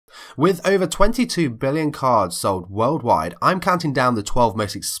With over 22 billion cards sold worldwide, I'm counting down the 12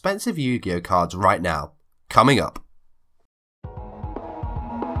 most expensive Yu-Gi-Oh cards right now. Coming up.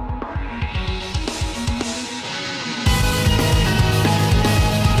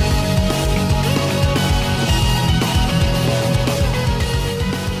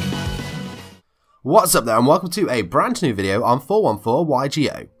 What's up there and welcome to a brand new video on 414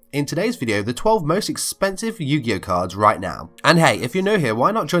 yugioh. In today's video, the 12 most expensive Yu-Gi-Oh cards right now. And hey, if you're new here,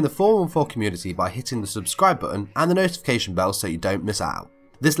 why not join the 414 community by hitting the subscribe button and the notification bell so you don't miss out.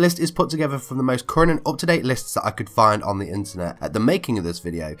 This list is put together from the most current and up-to-date lists that I could find on the internet at the making of this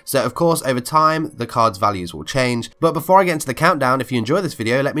video. So of course, over time, the cards' values will change. But before I get into the countdown, if you enjoy this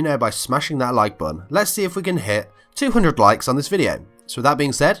video, let me know by smashing that like button. Let's see if we can hit 200 likes on this video. So with that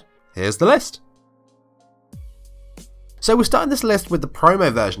being said, here's the list. So we're starting this list with the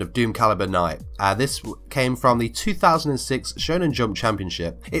promo version of Doom Caliber Knight. This came from the 2006 Shonen Jump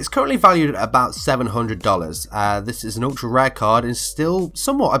Championship. It's currently valued at about $700. This is an ultra rare card and still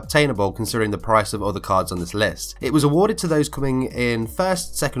somewhat obtainable considering the price of other cards on this list. It was awarded to those coming in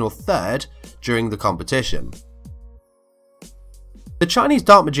first, second or third during the competition. The Chinese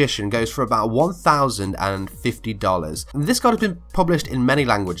Dark Magician goes for about $1,050. This card has been published in many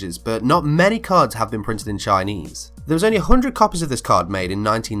languages, but not many cards have been printed in Chinese. There was only 100 copies of this card made in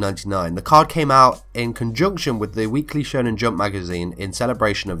 1999. The card came out in conjunction with the weekly Shonen Jump magazine in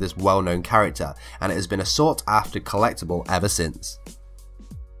celebration of this well-known character, and it has been a sought-after collectible ever since.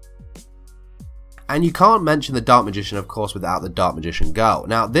 And you can't mention the Dark Magician, of course, without the Dark Magician Girl.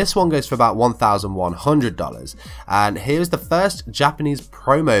 Now, this one goes for about $1,100, and here's the first Japanese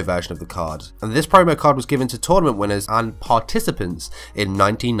promo version of the card. And this promo card was given to tournament winners and participants in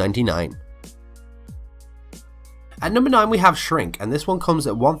 1999. At number 9 we have Shrink, and this one comes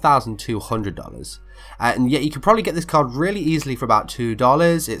at $1,200. And yet you can probably get this card really easily for about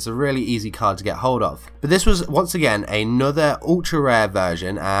 $2. It's a really easy card to get hold of. But this was once again another ultra rare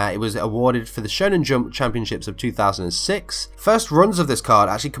version. It was awarded for the Shonen Jump Championships of 2006. First runs of this card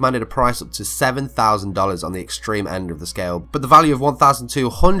actually commanded a price up to $7,000 on the extreme end of the scale, but the value of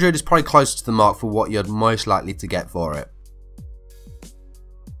 $1,200 is probably closer to the mark for what you're most likely to get for it.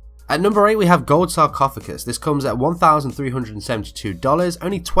 At number 8 we have Gold Sarcophagus. This comes at $1,372.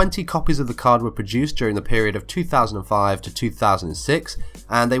 Only 20 copies of the card were produced during the period of 2005 to 2006,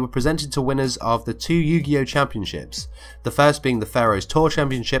 and they were presented to winners of the two Yu-Gi-Oh Championships. The first being the Pharaoh's Tour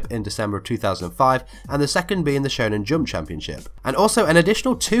Championship in December of 2005, and the second being the Shonen Jump Championship. And also an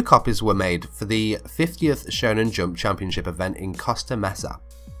additional 2 copies were made for the 50th Shonen Jump Championship event in Costa Mesa.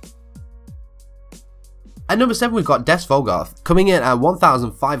 At number 7 we've got Des Volgarth, coming in at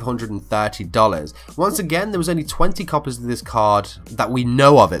 $1,530. Once again, there was only 20 copies of this card that we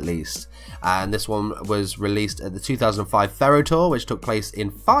know of at least. And this one was released at the 2005 Pharaoh Tour, which took place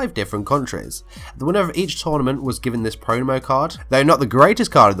in 5 different countries. The winner of each tournament was given this promo card. Though not the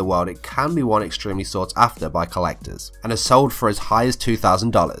greatest card in the world, it can be one extremely sought after by collectors, and has sold for as high as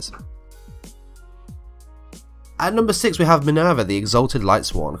 $2,000. At number 6 we have Minerva, the Exalted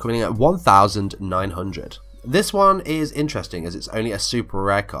Lightsworn, coming in at $1,900. This one is interesting as it's only a super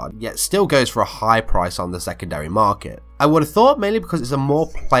rare card, yet still goes for a high price on the secondary market. I would have thought mainly because it's a more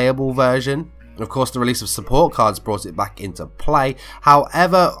playable version. Of course, the release of support cards brought it back into play.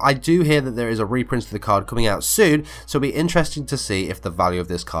 However, I do hear that there is a reprint of the card coming out soon, so it'll be interesting to see if the value of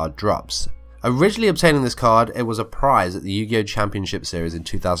this card drops. Originally obtaining this card, it was a prize at the Yu-Gi-Oh Championship Series in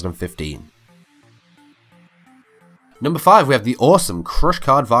 2015. Number 5 we have the awesome Crush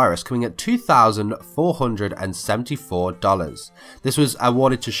Card Virus, coming at $2,474. This was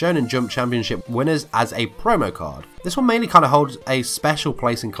awarded to Shonen Jump Championship winners as a promo card. This one mainly kind of holds a special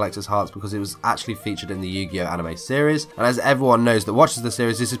place in collectors' hearts because it was actually featured in the Yu-Gi-Oh anime series, and as everyone knows that watches the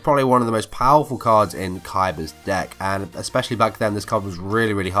series, this is probably one of the most powerful cards in Kaiba's deck, and especially back then this card was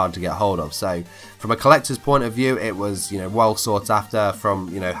really hard to get hold of. So from a collector's point of view, it was, well sought after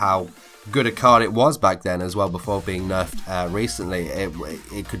from, how good a card it was back then as well, before being nerfed recently.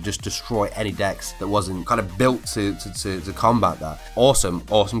 It could just destroy any decks that wasn't kind of built to combat that. Awesome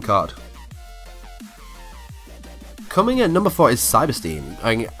card. Coming in at number 4 is Cybersteam,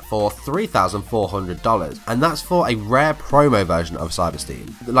 going for $3,400, and that's for a rare promo version of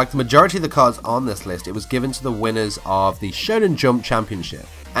Cybersteam. Like the majority of the cards on this list, it was given to the winners of the Shonen Jump Championship.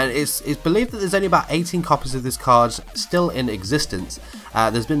 And it's believed that there's only about 18 copies of this card still in existence.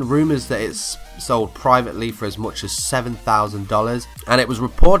 There's been rumours that it's sold privately for as much as $7,000, and it was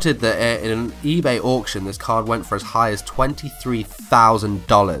reported that in an eBay auction this card went for as high as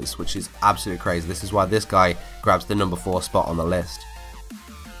 $23,000, which is absolutely crazy. This is why this guy grabs the number 4 spot on the list.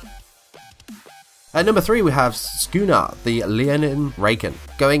 At number 3 we have Schooner, the Leonin Raken,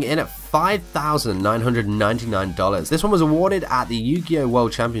 going in at $5,999. This one was awarded at the Yu-Gi-Oh!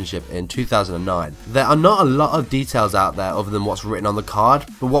 World Championship in 2009. There are not a lot of details out there other than what's written on the card,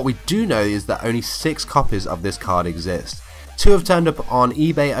 but what we do know is that only 6 copies of this card exist. 2 have turned up on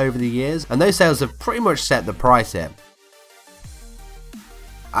eBay over the years, and those sales have pretty much set the price here.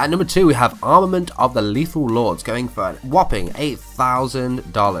 At number 2 we have Armament of the Lethal Lords, going for a whopping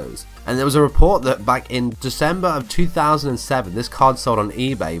 $8,000. And there was a report that back in December of 2007, this card sold on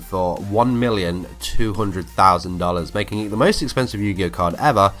eBay for $1,200,000, making it the most expensive Yu-Gi-Oh card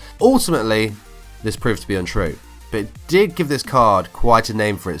ever. Ultimately, this proved to be untrue, but it did give this card quite a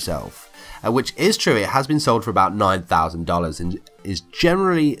name for itself. Which is true, it has been sold for about $9,000 and is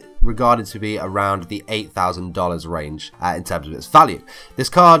generally regarded to be around the $8,000 range in terms of its value. This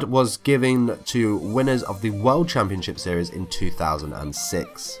card was given to winners of the World Championship Series in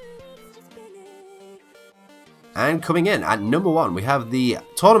 2006. And coming in at number 1 we have the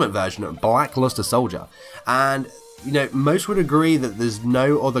tournament version of Black Luster Soldier, and you know, most would agree that there's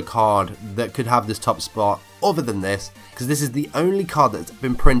no other card that could have this top spot other than this, because this is the only card that's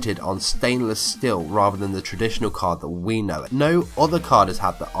been printed on stainless steel rather than the traditional card that we know. No other card has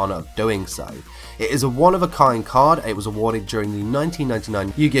had the honour of doing so. It is a one-of-a-kind card. It was awarded during the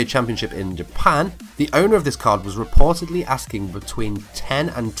 1999 Yu-Gi-Oh! Championship in Japan. The owner of this card was reportedly asking between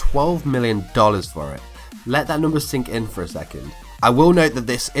 $10 and $12 million for it. Let that number sink in for a second. I will note that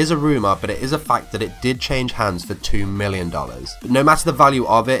this is a rumour, but it is a fact that it did change hands for $2 million. But no matter the value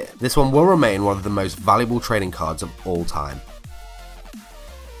of it, this one will remain one of the most valuable trading cards of all time.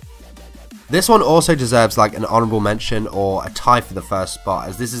 This one also deserves like an honourable mention or a tie for the first spot,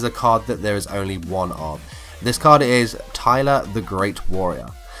 as this is a card that there is only one of. This card is Tyler the Great Warrior.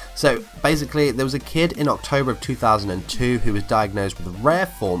 So basically, there was a kid in October of 2002 who was diagnosed with a rare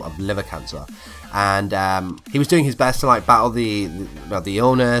form of liver cancer, and he was doing his best to like battle the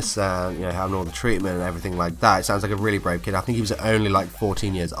illness, you know, having all the treatment and everything like that. It sounds like a really brave kid. I think he was only like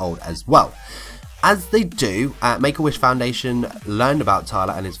 14 years old as well. As they do, Make-A-Wish Foundation learned about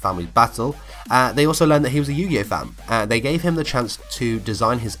Tyler and his family's battle. They also learned that he was a Yu-Gi-Oh fan. They gave him the chance to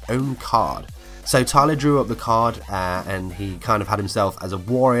design his own card. So Tyler drew up the card, and he kind of had himself as a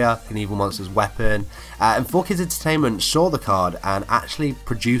warrior, an evil monster's weapon, and 4Kids Entertainment saw the card and actually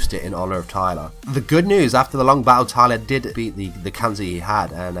produced it in honour of Tyler. The good news, after the long battle, Tyler did beat the cancer he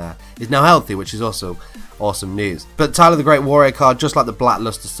had and is now healthy, which is also awesome news. But Tyler the Great Warrior card, just like the Black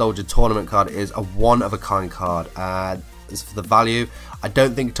Luster Soldier tournament card, is a one-of-a-kind card. As for the value, I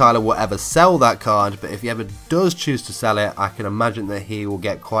don't think Tyler will ever sell that card, but if he ever does choose to sell it, I can imagine that he will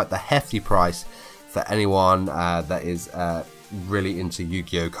get quite the hefty price for anyone that is really into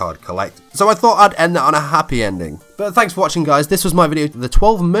Yu-Gi-Oh card collecting. So I thought I'd end that on a happy ending. But thanks for watching, guys. This was my video of the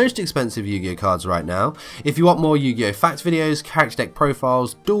 12 most expensive Yu-Gi-Oh cards right now. If you want more Yu-Gi-Oh fact videos, character deck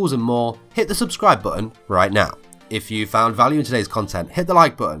profiles, duels and more, hit the subscribe button right now. If you found value in today's content, hit the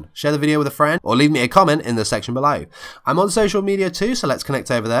like button, share the video with a friend, or leave me a comment in the section below. I'm on social media too, so let's connect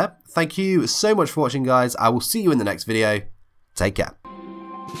over there. Thank you so much for watching, guys. I will see you in the next video. Take care.